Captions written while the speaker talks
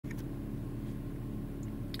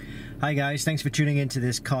Hi guys, thanks for tuning into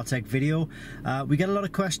this car tech video. We get a lot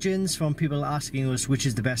of questions from people asking us which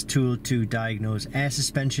is the best tool to diagnose air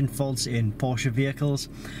suspension faults in Porsche vehicles.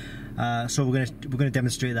 So we're going to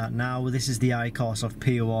demonstrate that now. This is the iCarsoft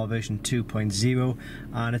POR version 2.0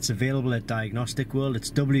 and it's available at Diagnostic World. It's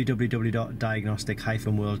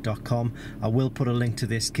www.diagnostic-world.com. I will put a link to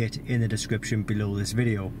this kit in the description below this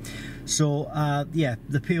video. So yeah,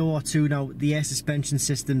 the POR2, now the air suspension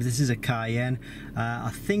systems, this is a Cayenne. I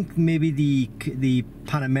think maybe the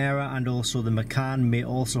Panamera and also the Macan may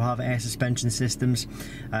also have air suspension systems.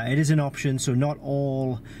 It is an option, so not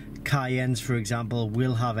all Cayennes, for example,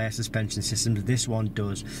 will have air suspension systems. This one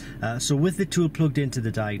does. So with the tool plugged into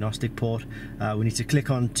the diagnostic port, we need to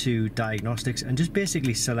click on to diagnostics and just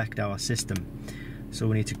basically select our system. So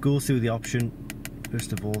we need to go through the option.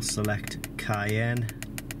 First of all, select Cayenne.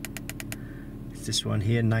 It's this one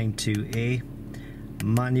here, 92A.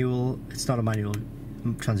 Manual. It's not a manual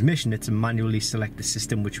transmission, it's to manually select the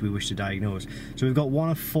system which we wish to diagnose. So we've got one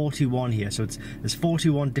of 41 here, so there's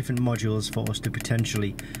 41 different modules for us to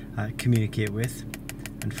potentially communicate with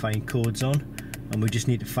and find codes on, and we just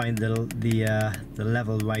need to find the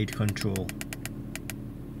level ride control.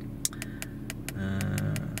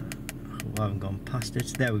 I haven't gone past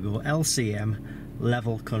it. There we go, LCM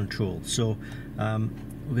level control. So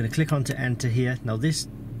we're going to click on to enter here. Now this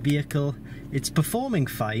vehicle, it's performing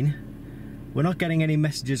fine. We're not getting any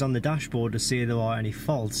messages on the dashboard to say there are any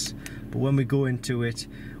faults, but when we go into it,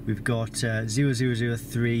 we've got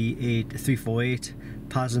 000348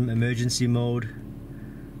 PASM emergency mode,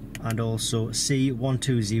 and also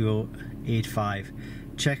C12085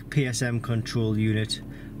 check PSM control unit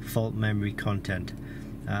fault memory content.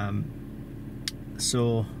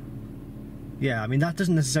 So yeah, I mean that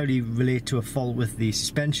doesn't necessarily relate to a fault with the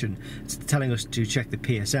suspension. It's telling us to check the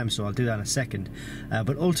PSM, so I'll do that in a second.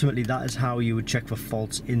 But ultimately that is how you would check for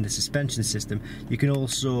faults in the suspension system. You can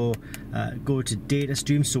also go to data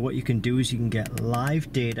streams, so what you can do is you can get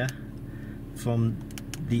live data from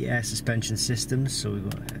the air suspension systems. So we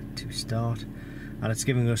go to start, and it's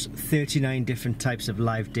giving us 39 different types of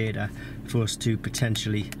live data for us to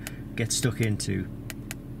potentially get stuck into.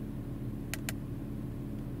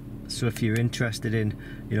 So if you're interested in,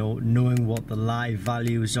 you know, knowing what the live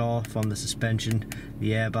values are from the suspension,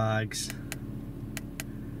 the airbags,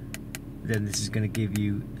 then this is going to give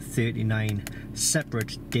you 39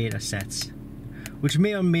 separate data sets, which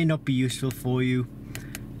may or may not be useful for you.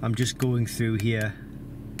 I'm just going through here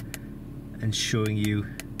and showing you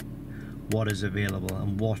what is available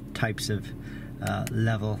and what types of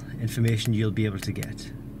level information you'll be able to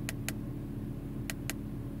get.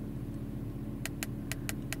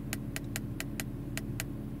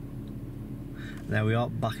 There we are,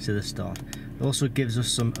 back to the start. It also gives us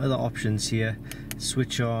some other options here.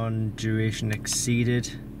 Switch on, duration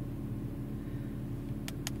exceeded,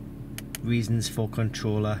 reasons for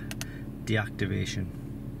controller deactivation.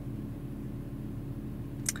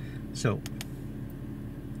 So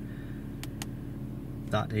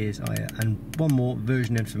that is, oh yeah, and one more,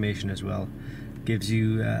 version information as well. Gives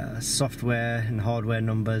you software and hardware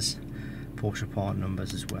numbers, Porsche part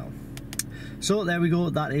numbers as well. So there we go,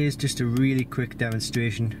 that is just a really quick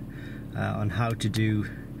demonstration on how to do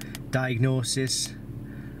diagnosis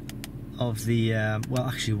of the, well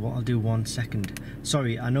actually what I'll do, one second.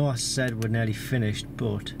 Sorry, I know I said we're nearly finished,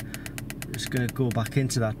 but I'm just going to go back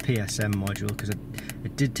into that PSM module because it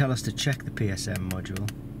did tell us to check the PSM module.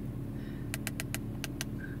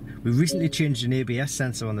 We recently changed an ABS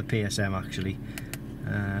sensor on the PSM actually.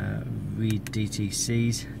 Read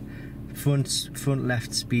DTCs. Front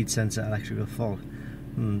left speed sensor electrical fault.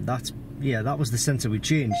 That was the sensor we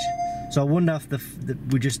changed. So I wonder if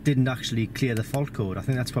we just didn't actually clear the fault code. I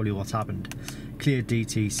think that's probably what's happened. Clear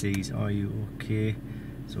DTCs. Are you okay?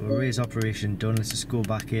 So erase operation done. Let's just go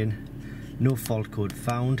back in. No fault code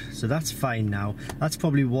found. So that's fine now. That's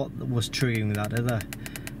probably what was triggering that other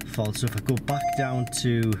fault. So if I go back down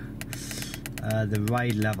to the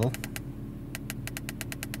ride level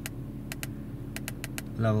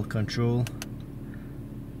control,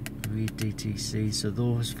 read DTC, so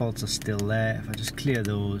those faults are still there. If I just clear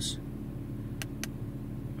those,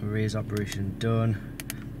 erase operation done,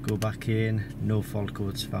 go back in, no fault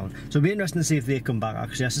codes found. So it'll be interesting to see if they come back.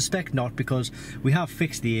 Actually I suspect not, because we have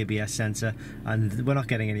fixed the ABS sensor and we're not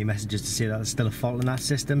getting any messages to say that there's still a fault in that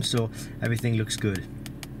system, so everything looks good.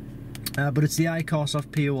 But it's the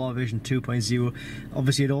iCarsoft POR version 2.0.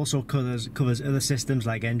 Obviously it also covers other systems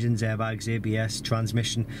like engines, airbags, ABS,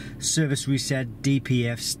 transmission, service reset,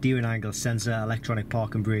 DPF, steering angle sensor, electronic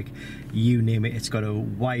park and brake, you name it. It's got a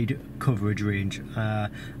wide coverage range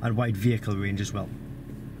and wide vehicle range as well.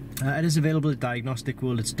 It is available at Diagnostic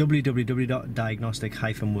World. It's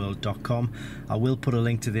www.diagnostic-world.com. I will put a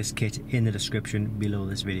link to this kit in the description below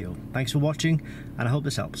this video. Thanks for watching, and I hope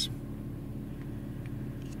this helps.